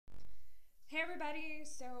Everybody,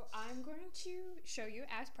 so I'm going to show you,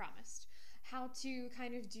 as promised, how to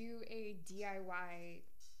kind of do a DIY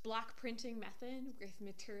block printing method with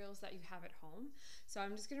materials that you have at home. So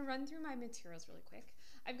I'm just going to run through my materials really quick.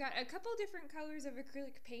 I've got a couple different colors of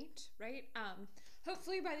acrylic paint, right?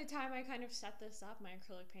 Hopefully by the time I kind of set this up, my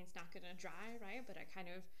acrylic paint's not going to dry, right? But I kind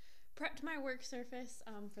of prepped my work surface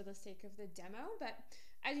for the sake of the demo, but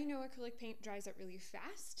as you know, acrylic paint dries up really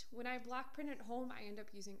fast. When I block print at home, I end up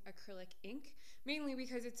using acrylic ink, mainly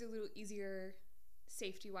because it's a little easier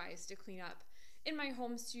safety-wise to clean up in my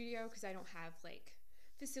home studio because I don't have like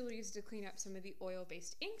facilities to clean up some of the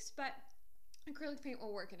oil-based inks, but acrylic paint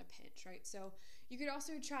will work in a pinch, right? So you could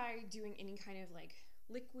also try doing any kind of like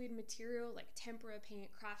liquid material like tempera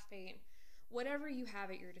paint, craft paint, whatever you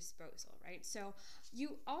have at your disposal, right? So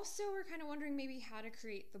you also are kind of wondering maybe how to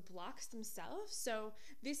create the blocks themselves. So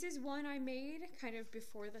this is one I made kind of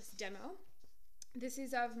before this demo. This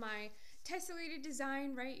is of my tessellated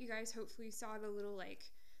design, right? You guys hopefully saw the little like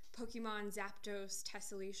Pokemon Zapdos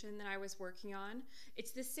tessellation that I was working on.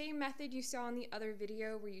 It's the same method you saw in the other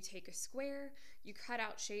video where you take a square, you cut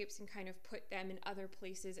out shapes and kind of put them in other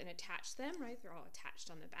places and attach them, right? They're all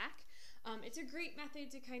attached on the back. It's a great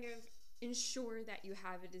method to kind of ensure that you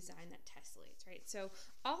have a design that tessellates, right? So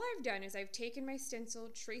all I've done is I've taken my stencil,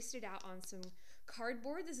 traced it out on some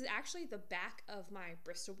cardboard. This is actually the back of my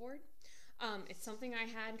Bristol board. It's something I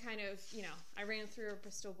had kind of, I ran through a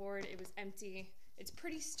Bristol board. It was empty. It's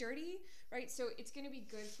pretty sturdy, right? So it's going to be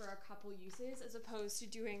good for a couple uses as opposed to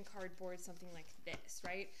doing cardboard, something like this,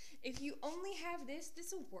 right? If you only have this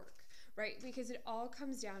will work, right? Because it all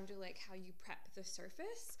comes down to like how you prep the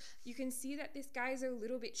surface. You can see that this guy's a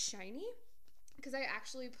little bit shiny because I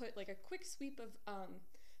actually put like a quick sweep of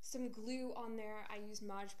some glue on there. I used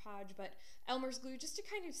Mod Podge, but Elmer's glue just to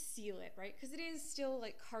kind of seal it, right? Because it is still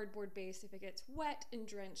like cardboard based. If it gets wet and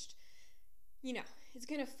drenched, it's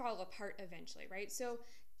going to fall apart eventually, right? So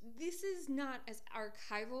this is not as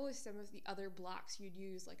archival as some of the other blocks you'd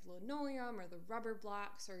use, like linoleum or the rubber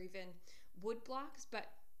blocks or even wood blocks, but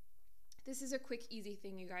this is a quick, easy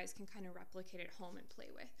thing you guys can kind of replicate at home and play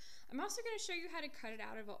with. I'm also going to show you how to cut it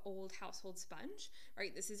out of an old household sponge,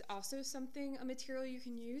 right? This is also a material you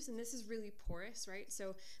can use, and this is really porous, right?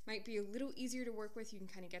 So might be a little easier to work with. You can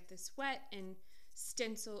kind of get this wet and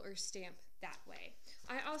stencil or stamp that way.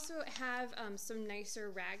 I also have some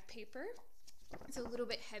nicer rag paper. It's a little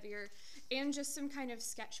bit heavier, and just some kind of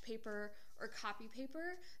sketch paper or copy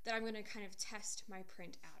paper that I'm going to kind of test my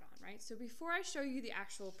print out on, right? So before I show you the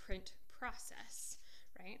actual print process,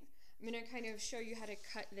 right, I'm going to kind of show you how to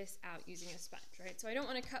cut this out using a sponge, right? So I don't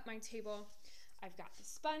want to cut my table. I've got the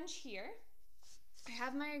sponge here. I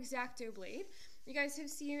have my exacto blade. You guys have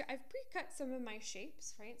seen I've pre-cut some of my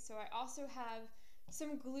shapes, right? So I also have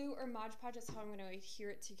some glue or Mod Podge. That's how I'm going to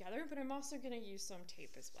adhere it together, but I'm also going to use some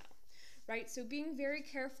tape as well, right? So being very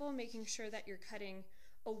careful, making sure that you're cutting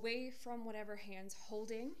away from whatever hand's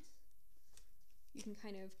holding. You can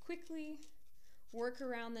kind of quickly work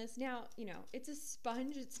around this. Now, it's a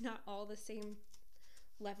sponge. It's not all the same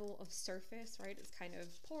level of surface, right? It's kind of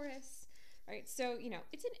porous, right? So,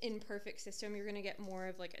 it's an imperfect system. You're going to get more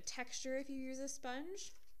of like a texture if you use a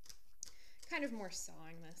sponge. Kind of more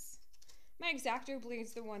sawing this. My exacto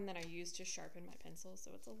blade's the one that I use to sharpen my pencil,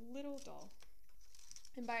 so it's a little dull.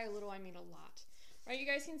 And by a little, I mean a lot, right? You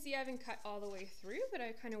guys can see I haven't cut all the way through, but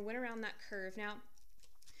I kind of went around that curve. Now,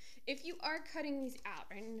 if you are cutting these out,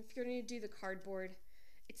 right, and if you're going to do the cardboard,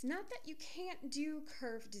 it's not that you can't do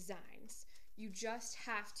curved designs. You just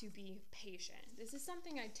have to be patient. This is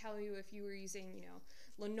something I'd tell you if you were using,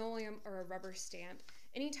 linoleum or a rubber stamp.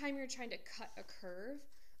 Anytime you're trying to cut a curve,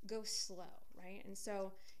 go slow, right? And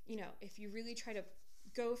so, if you really try to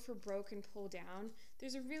go for broke and pull down,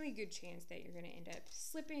 there's a really good chance that you're going to end up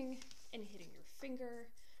slipping and hitting your finger,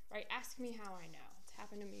 right? Ask me how I know. It's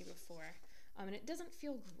happened to me before. And it doesn't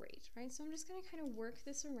feel great, right? So I'm just going to kind of work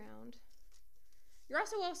this around. You're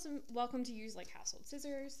also welcome to use like household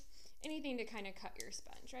scissors, anything to kind of cut your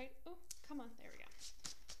sponge, right? Oh, come on, there we go.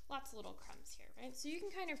 Lots of little crumbs here, right? So you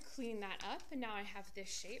can kind of clean that up, and now I have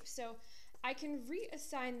this shape. So I can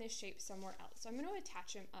reassign this shape somewhere else. So I'm going to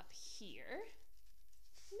attach them up here.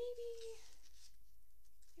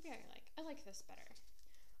 Maybe I like this better.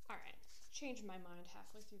 All right, changed my mind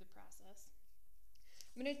halfway through the process.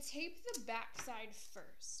 I'm going to tape the back side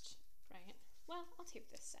first, right? Well, I'll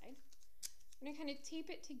tape this side. I'm going to kind of tape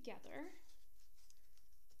it together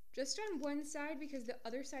just on one side because the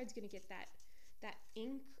other side's going to get that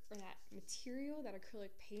ink or that material, that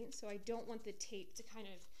acrylic paint, so I don't want the tape to kind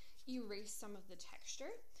of erase some of the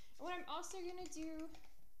texture. And what I'm also going to do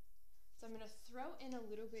is I'm going to throw in a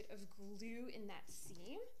little bit of glue in that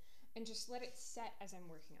seam, and just let it set as I'm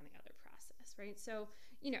working on the other process, right? So,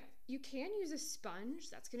 you know, you can use a sponge.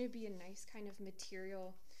 That's going to be a nice kind of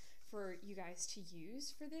material for you guys to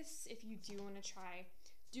use for this if you do want to try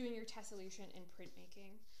doing your tessellation in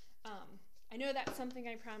printmaking. I know that's something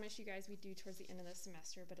I promised you guys we'd do towards the end of the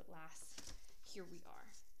semester, but at last, here we are,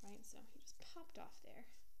 right? So he just popped off there.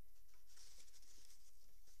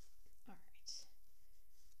 All right,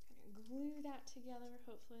 kind of glue that together.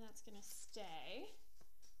 Hopefully that's gonna stay.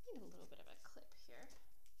 Need a little bit of a clip here.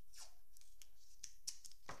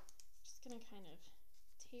 Just gonna kind of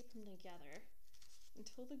tape them together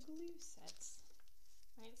until the glue sets,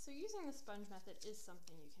 right? So using the sponge method is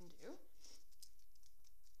something you can do.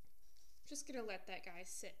 Just gonna let that guy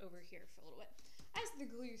sit over here for a little bit as the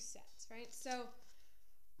glue sets, right? So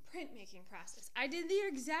printmaking process. I did the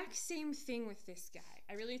exact same thing with this guy.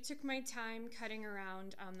 I really took my time cutting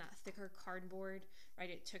around that thicker cardboard, right?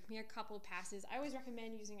 It took me a couple passes. I always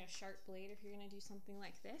recommend using a sharp blade if you're gonna do something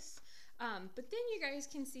like this. But then you guys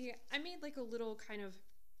can see I made like a little kind of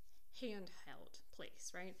handheld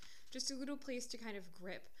place, right? Just a little place to kind of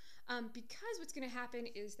grip. Because what's going to happen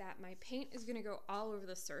is that my paint is going to go all over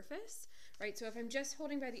the surface, right? So if I'm just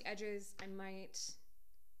holding by the edges, I might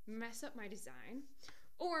mess up my design,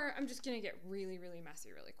 or I'm just going to get really, really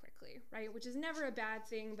messy really quickly, right? Which is never a bad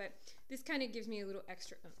thing, but this kind of gives me a little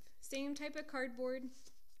extra oomph. Same type of cardboard,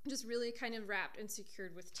 just really kind of wrapped and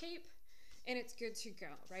secured with tape, and it's good to go,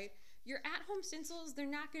 right? Your at-home stencils, they're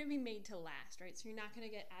not going to be made to last, right? So you're not going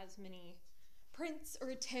to get as many prints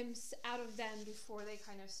or attempts out of them before they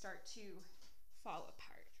kind of start to fall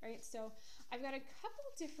apart, right? So I've got a couple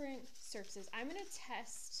different surfaces. I'm going to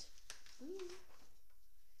test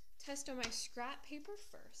on my scrap paper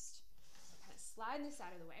first. So kind of slide this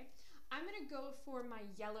out of the way. I'm going to go for my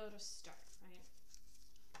yellow to start, right?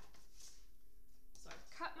 So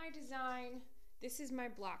I've cut my design. This is my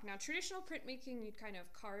block. Now, traditional printmaking you'd kind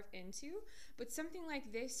of carve into, but something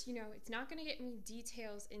like this, you know, it's not going to get me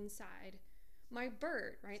details inside my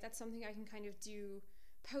bird, right? That's something I can kind of do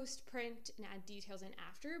post-print and add details in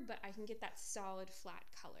after, but I can get that solid flat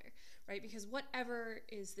color, right? Because whatever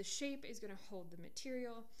is the shape is going to hold the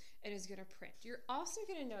material and is going to print. You're also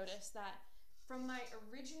going to notice that from my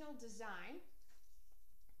original design,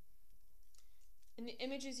 in the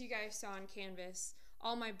images you guys saw on canvas,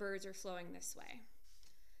 all my birds are flowing this way.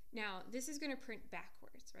 Now, this is going to print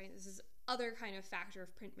backwards, right? This is other kind of factor of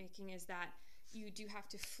printmaking is that you do have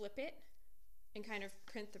to flip it and kind of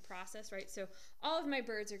print the process, right? So all of my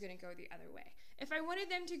birds are going to go the other way. If I wanted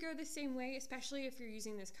them to go the same way, especially if you're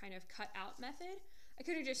using this kind of cut out method, I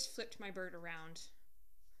could have just flipped my bird around,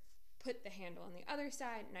 put the handle on the other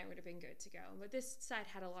side, and I would have been good to go. But this side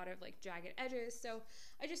had a lot of like jagged edges, so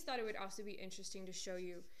I just thought it would also be interesting to show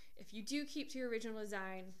you if you do keep to your original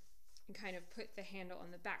design and kind of put the handle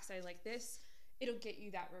on the back side like this, it'll get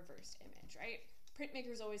you that reversed image, right?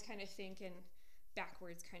 Printmakers always kind of think in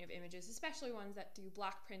backwards kind of images, especially ones that do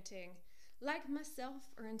block printing like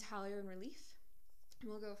myself or intaglio and relief.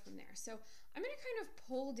 And we'll go from there. So I'm going to kind of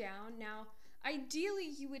pull down. Now, ideally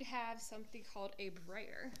you would have something called a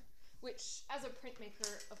brayer, which as a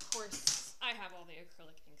printmaker, of course, I have all the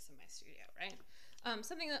acrylic inks in my studio, right?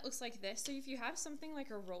 Something that looks like this. So if you have something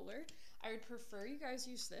like a roller, I would prefer you guys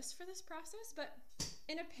use this for this process, but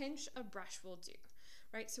in a pinch, a brush will do,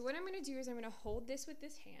 right? So what I'm going to do is I'm going to hold this with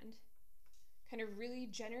this hand, kind of really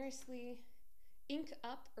generously ink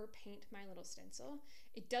up or paint my little stencil.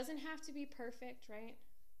 It doesn't have to be perfect, right?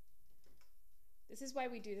 This is why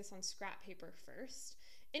we do this on scrap paper first.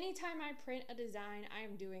 Anytime I print a design, I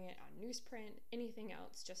am doing it on newsprint, anything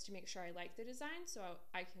else, just to make sure I like the design so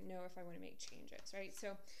I can know if I want to make changes, right?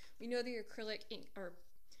 So we know the acrylic ink or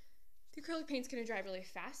the acrylic paint's going to dry really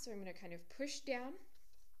fast, so I'm going to kind of push down.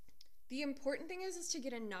 The important thing is to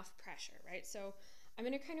get enough pressure, right? So I'm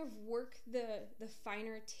going to kind of work the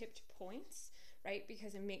finer tipped points, right?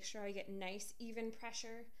 Because I make sure I get nice, even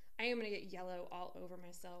pressure. I am going to get yellow all over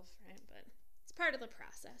myself, right? But it's part of the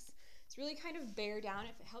process. It's really kind of bear down.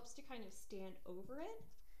 If it helps to kind of stand over it,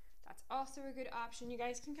 that's also a good option. You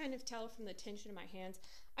guys can kind of tell from the tension in my hands,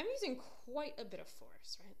 I'm using quite a bit of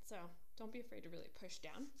force, right? So don't be afraid to really push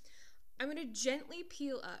down. I'm going to gently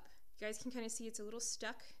peel up. You guys can kind of see it's a little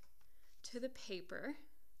stuck to the paper.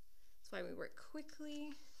 That's why we work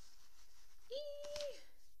quickly.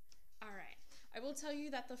 All right. I will tell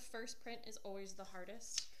you that the first print is always the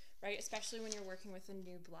hardest, right? Especially when you're working with a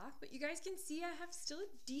new block. But you guys can see I have still a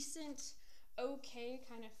decent, okay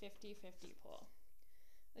kind of 50-50 pull.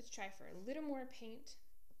 Let's try for a little more paint.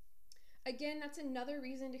 Again, that's another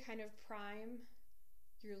reason to kind of prime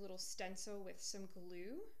your little stencil with some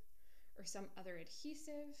glue or some other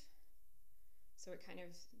adhesive. So it kind of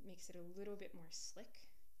makes it a little bit more slick.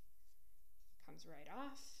 Comes right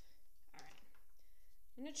off. All right.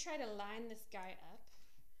 I'm gonna try to line this guy up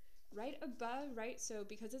right above, right? So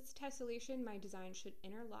because it's tessellation, my design should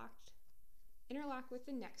interlock with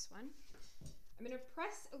the next one. I'm gonna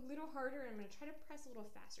press a little harder, and I'm gonna try to press a little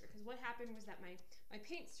faster, because what happened was that my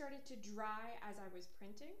paint started to dry as I was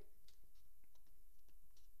printing.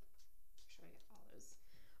 Make sure I get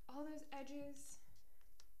all those edges.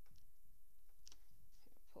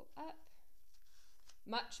 Pull up.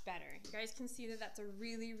 Much better. You guys can see that that's a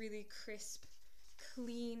really, really crisp,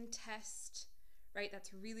 clean test, right?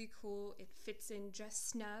 That's really cool. It fits in just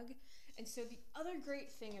snug. And so the other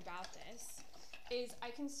great thing about this is I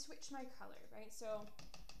can switch my color, right? So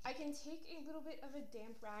I can take a little bit of a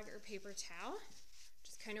damp rag or paper towel,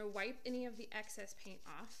 just kind of wipe any of the excess paint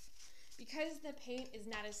off. Because the paint is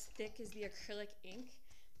not as thick as the acrylic ink,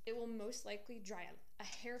 it will most likely dry a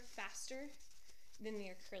hair faster than the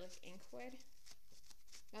acrylic ink would.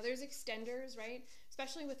 Now there's extenders, right?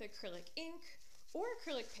 Especially with acrylic ink or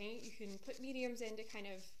acrylic paint, you can put mediums in to kind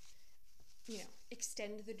of,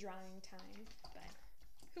 extend the drying time, but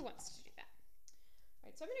who wants to do that? All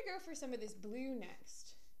right, so I'm gonna go for some of this blue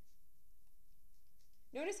next.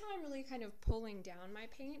 Notice how I'm really kind of pulling down my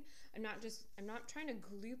paint. I'm not trying to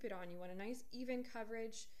gloop it on. You want a nice even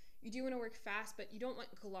coverage. You do want to work fast, but you don't want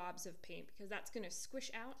globs of paint, because that's gonna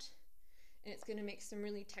squish out and it's gonna make some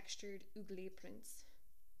really textured oogly prints.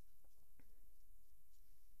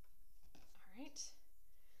 All right,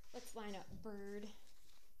 let's line up bird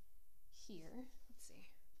here. Let's see.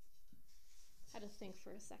 Had to think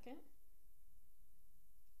for a second.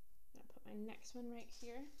 I'm gonna put my next one right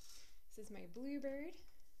here. This is my bluebird.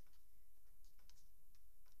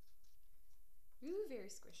 Ooh, very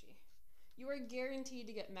squishy. You are guaranteed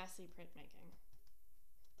to get messy printmaking,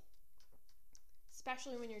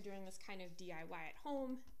 especially when you're doing this kind of DIY at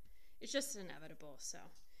home. It's just inevitable. So,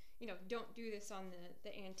 don't do this on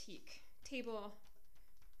the antique table.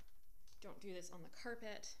 Don't do this on the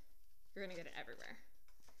carpet. You're gonna get it everywhere.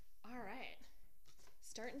 All right,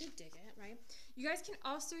 starting to dig it, right? You guys can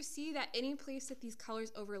also see that any place that these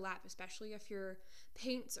colors overlap, especially if your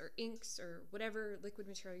paints or inks or whatever liquid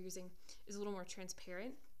material you're using is a little more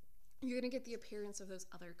transparent, you're gonna get the appearance of those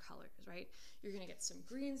other colors, right? You're gonna get some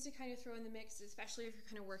greens to kind of throw in the mix, especially if you're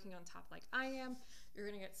kind of working on top like I am. You're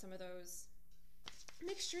gonna get some of those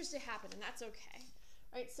mixtures to happen, and that's okay.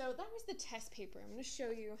 All right, so that was the test paper. I'm gonna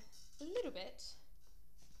show you a little bit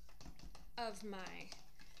of my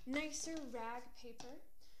nicer rag paper.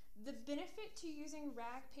 The benefit to using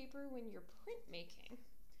rag paper when you're printmaking,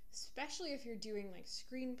 especially if you're doing like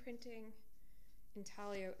screen printing,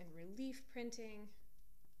 intaglio and relief printing,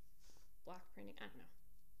 block printing, I don't know.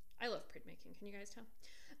 I love printmaking, can you guys tell?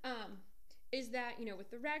 Is that, with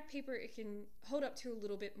the rag paper, it can hold up to a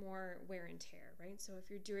little bit more wear and tear, right? So if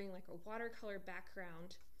you're doing like a watercolor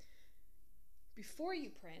background, before you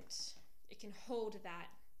print, it can hold that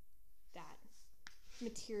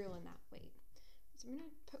material and that weight. So I'm gonna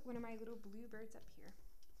put one of my little bluebirds up here.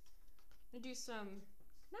 I'm gonna do some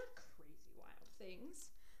not crazy wild things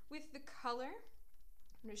with the color.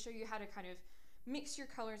 I'm gonna show you how to kind of mix your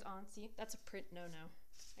colors on. See, that's a print no-no.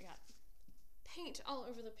 I got paint all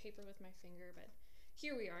over the paper with my finger, but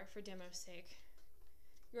here we are for demo's sake.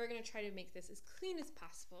 You are gonna try to make this as clean as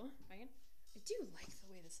possible, right? I do like the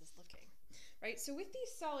way this is looking, right? So with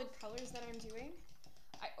these solid colors that I'm doing,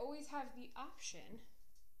 I always have the option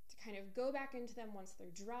to kind of go back into them once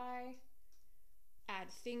they're dry, add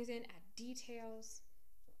things in, add details,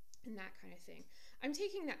 and that kind of thing. I'm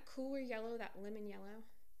taking that cooler yellow, that lemon yellow.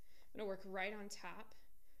 I'm gonna work right on top.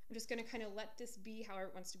 I'm just gonna kind of let this be however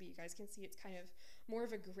it wants to be. You guys can see it's kind of more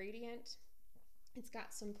of a gradient. It's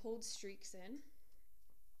got some pulled streaks in.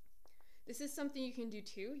 This is something you can do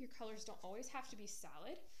too. Your colors don't always have to be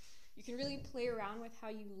solid. You can really play around with how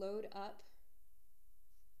you load up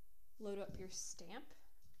your stamp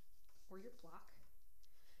or your block.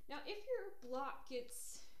 Now, if your block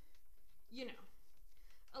gets,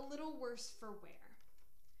 a little worse for wear,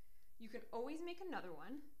 you can always make another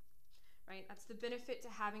one, right? That's the benefit to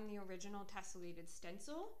having the original tessellated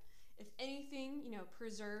stencil. If anything,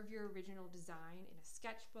 preserve your original design in a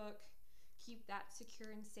sketchbook, keep that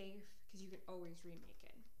secure and safe, because you can always remake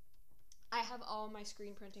it. I have all my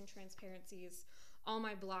screen printing transparencies, all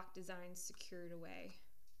my block designs secured away.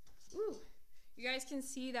 Ooh, you guys can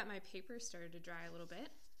see that my paper started to dry a little bit,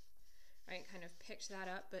 right? Kind of picked that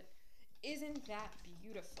up, but isn't that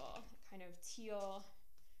beautiful? Kind of teal,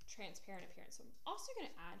 transparent appearance. So I'm also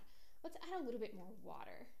gonna let's add a little bit more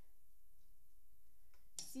water.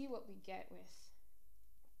 See what we get with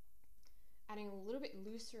adding a little bit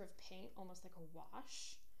looser of paint, almost like a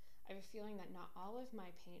wash. I have a feeling that not all of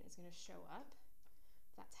my paint is going to show up.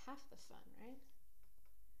 That's half the fun, right?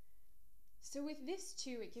 So with this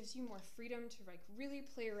too, it gives you more freedom to like really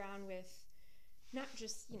play around with not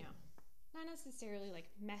just, not necessarily like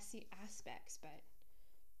messy aspects, but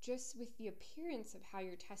just with the appearance of how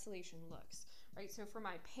your tessellation looks, right? So for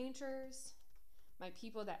my painters, my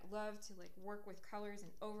people that love to like work with colors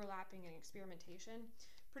and overlapping and experimentation,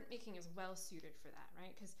 printmaking is well suited for that,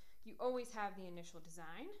 right? Because you always have the initial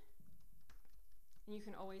design and you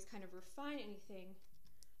can always kind of refine anything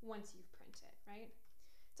once you've printed, right?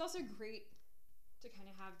 It's also great to kind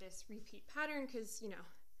of have this repeat pattern because,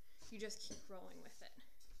 you just keep rolling with it.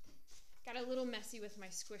 Got a little messy with my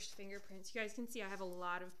squished fingerprints. You guys can see I have a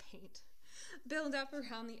lot of paint build up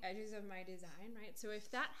around the edges of my design, right? So if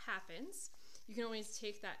that happens, you can always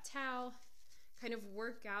take that towel, kind of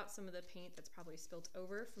work out some of the paint that's probably spilt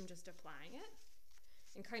over from just applying it,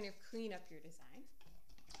 and kind of clean up your design.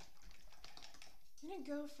 I'm gonna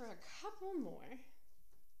go for a couple more.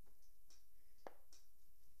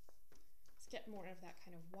 Let's get more of that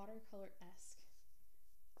kind of watercolor-esque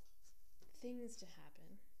things to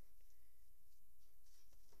happen.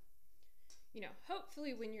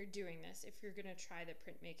 Hopefully when you're doing this, if you're gonna try the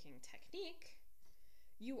printmaking technique,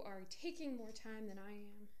 you are taking more time than I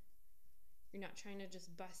am. You're not trying to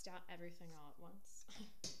just bust out everything all at once.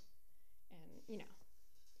 And,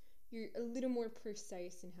 you're a little more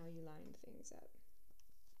precise in how you line things up.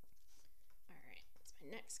 All right, that's my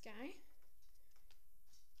next guy.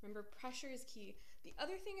 Remember, pressure is key. The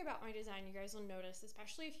other thing about my design, you guys will notice,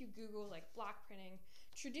 especially if you Google like block printing,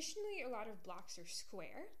 traditionally a lot of blocks are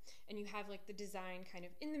square and you have like the design kind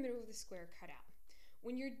of in the middle of the square cut out.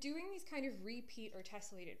 When you're doing these kind of repeat or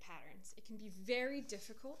tessellated patterns, it can be very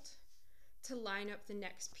difficult to line up the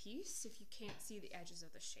next piece if you can't see the edges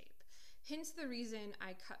of the shape. Hence the reason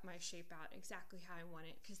I cut my shape out exactly how I want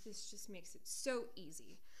it, because this just makes it so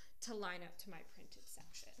easy to line up to my printed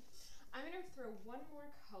section. I'm gonna throw one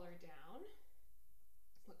more color down.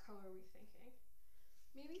 What color are we thinking?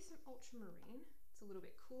 Maybe some ultramarine. It's a little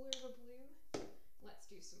bit cooler of a blue. Let's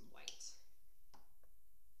do some white.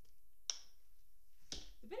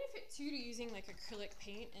 The benefit too to using like acrylic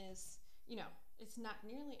paint is, it's not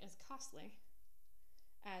nearly as costly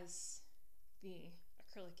as the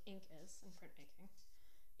acrylic ink is in printmaking.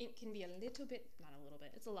 Ink can be a little bit, not a little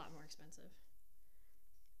bit, it's a lot more expensive.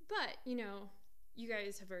 But, you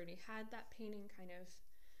guys have already had that painting kind of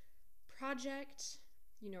project,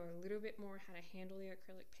 a little bit more how to handle the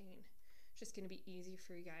acrylic paint. It's just gonna be easy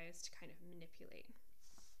for you guys to kind of manipulate.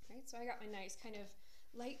 Right, so I got my nice kind of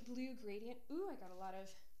light blue gradient. Ooh, I got a lot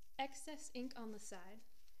of excess ink on the side.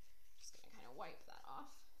 Just gonna kind of wipe that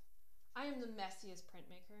off. I am the messiest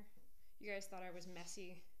printmaker. You guys thought I was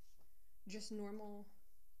messy, just normal,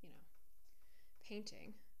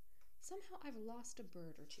 painting. Somehow I've lost a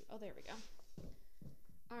bird or two. Oh, there we go.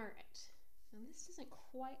 All right, now this doesn't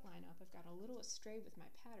quite line up. I've got a little astray with my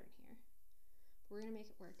pattern here. But we're gonna make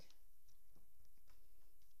it work.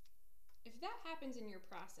 If that happens in your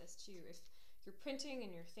process too, if you're printing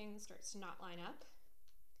and your thing starts to not line up,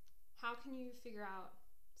 how can you figure out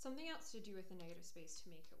something else to do with the negative space to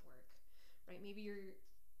make it work, right? Maybe you're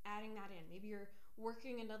adding that in. Maybe you're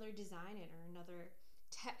working another design in or another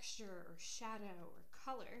texture or shadow or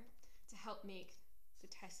color to help make the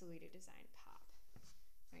tessellated design pop.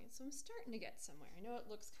 Right, so I'm starting to get somewhere. I know it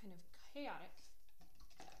looks kind of chaotic.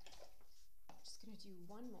 I'm just gonna do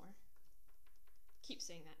one more. Keep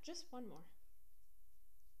saying that, just one more.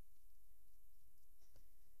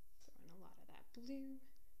 Throw in a lot of that blue.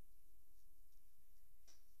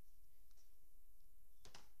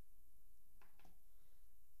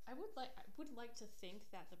 I would like to think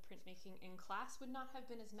that the printmaking in class would not have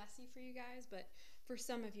been as messy for you guys, but for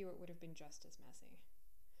some of you it would have been just as messy.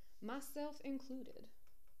 Myself included.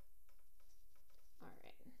 All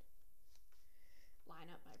right. Line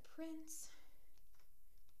up my prints.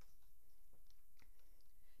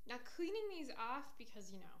 Now cleaning these off,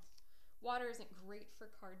 because water isn't great for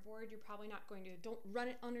cardboard. You're probably not going to, don't run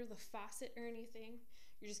it under the faucet or anything.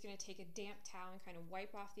 You're just gonna take a damp towel and kind of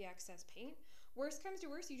wipe off the excess paint. Worst comes to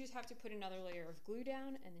worst, you just have to put another layer of glue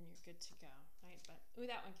down and then you're good to go, right? But ooh,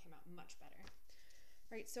 that one came out much better.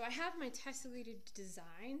 Right, so I have my tessellated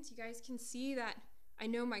designs. You guys can see that I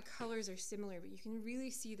know my colors are similar, but you can really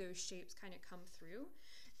see those shapes kind of come through.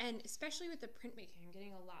 And especially with the printmaking, I'm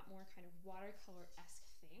getting a lot more kind of watercolor-esque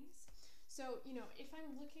things. So, if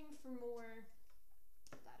I'm looking for more,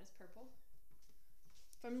 that is purple.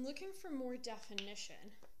 If I'm looking for more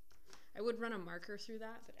definition, I would run a marker through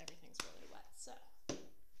that, but everything's really wet. So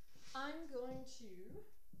I'm going to,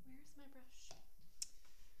 where's my brush?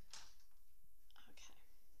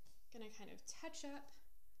 gonna kind of touch up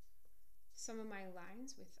some of my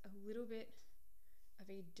lines with a little bit of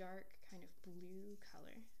a dark kind of blue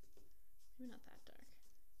color. Maybe not that dark.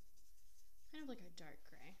 Kind of like a dark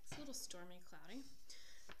gray. It's a little stormy, cloudy.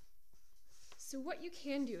 So what you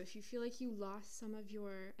can do if you feel like you lost some of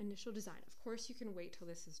your initial design, of course you can wait till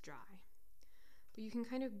this is dry, but you can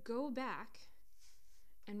kind of go back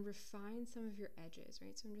and refine some of your edges,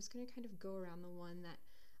 right? So I'm just going to kind of go around the one that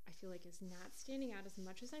I feel like is not standing out as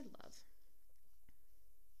much as I'd love.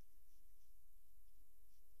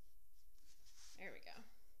 There we go.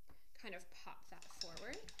 Kind of pop that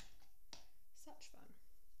forward. Such fun.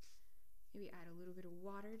 Maybe add a little bit of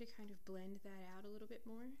water to kind of blend that out a little bit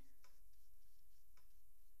more.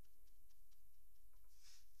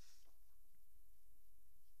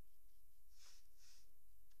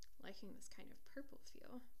 Liking this kind of purple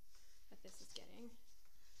feel that this is getting.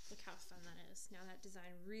 Look how fun that is. Now that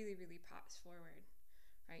design really, really pops forward,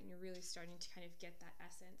 right? And you're really starting to kind of get that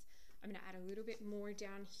essence. I'm gonna add a little bit more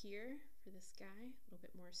down here for this guy, a little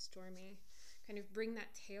bit more stormy. Kind of bring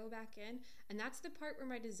that tail back in. And that's the part where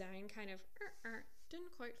my design kind of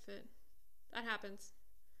didn't quite fit. That happens.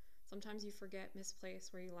 Sometimes you forget,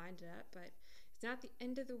 misplace where you lined it up, but it's not the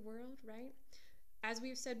end of the world, right? As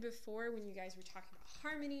we've said before, when you guys were talking about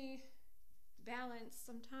harmony, balance,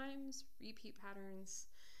 sometimes repeat patterns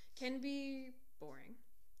can be boring,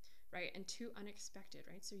 right? And too unexpected,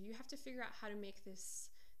 right? So you have to figure out how to make this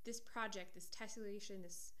project, this tessellation,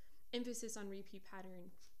 this emphasis on repeat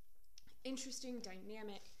pattern, interesting,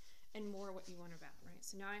 dynamic, and more what you want about, right?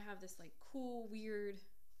 So now I have this like cool, weird,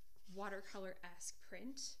 watercolor-esque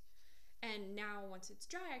print. And now once it's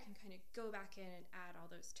dry, I can kind of go back in and add all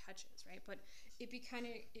those touches, right? But it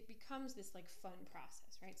becomes this like fun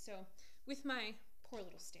process, right? So with my poor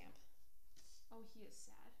little stamp, oh, he is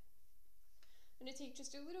sad. I'm gonna take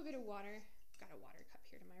just a little bit of water. Got a water cup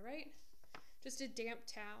here to my right. Just a damp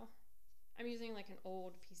towel. I'm using like an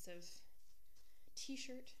old piece of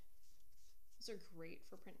t-shirt. Those are great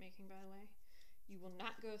for printmaking, by the way. You will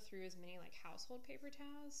not go through as many like household paper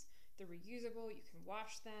towels. They're reusable, you can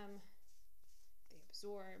wash them. They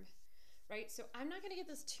absorb, right? So I'm not gonna get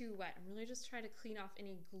this too wet. I'm really just trying to clean off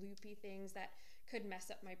any gloopy things that could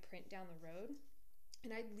mess up my print down the road.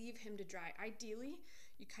 And I'd leave him to dry. Ideally,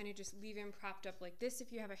 you kind of just leave him propped up like this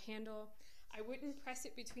if you have a handle. I wouldn't press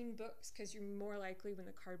it between books because you're more likely when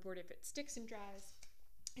the cardboard, if it sticks and dries,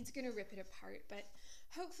 it's gonna rip it apart. But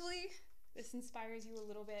hopefully this inspires you a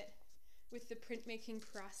little bit with the printmaking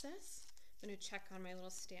process. I'm gonna check on my little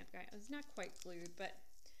stamp guy. It's not quite glued, but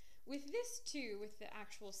with this too, with the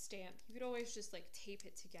actual stamp, you could always just like tape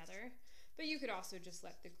it together, but you could also just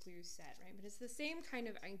let the glue set, right? But it's the same kind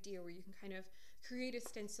of idea where you can kind of create a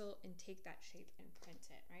stencil and take that shape and print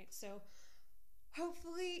it, right? So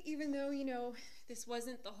hopefully, even though, you know, this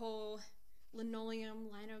wasn't the whole linoleum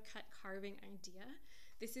lino cut carving idea,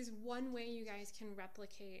 this is one way you guys can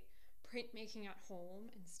replicate printmaking at home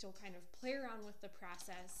and still kind of play around with the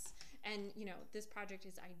process. And, you know, this project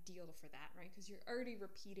is ideal for that, right? Because you're already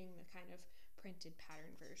repeating the kind of printed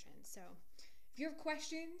pattern version. So if you have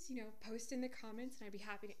questions, you know, post in the comments and I'd be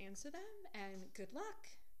happy to answer them. And good luck.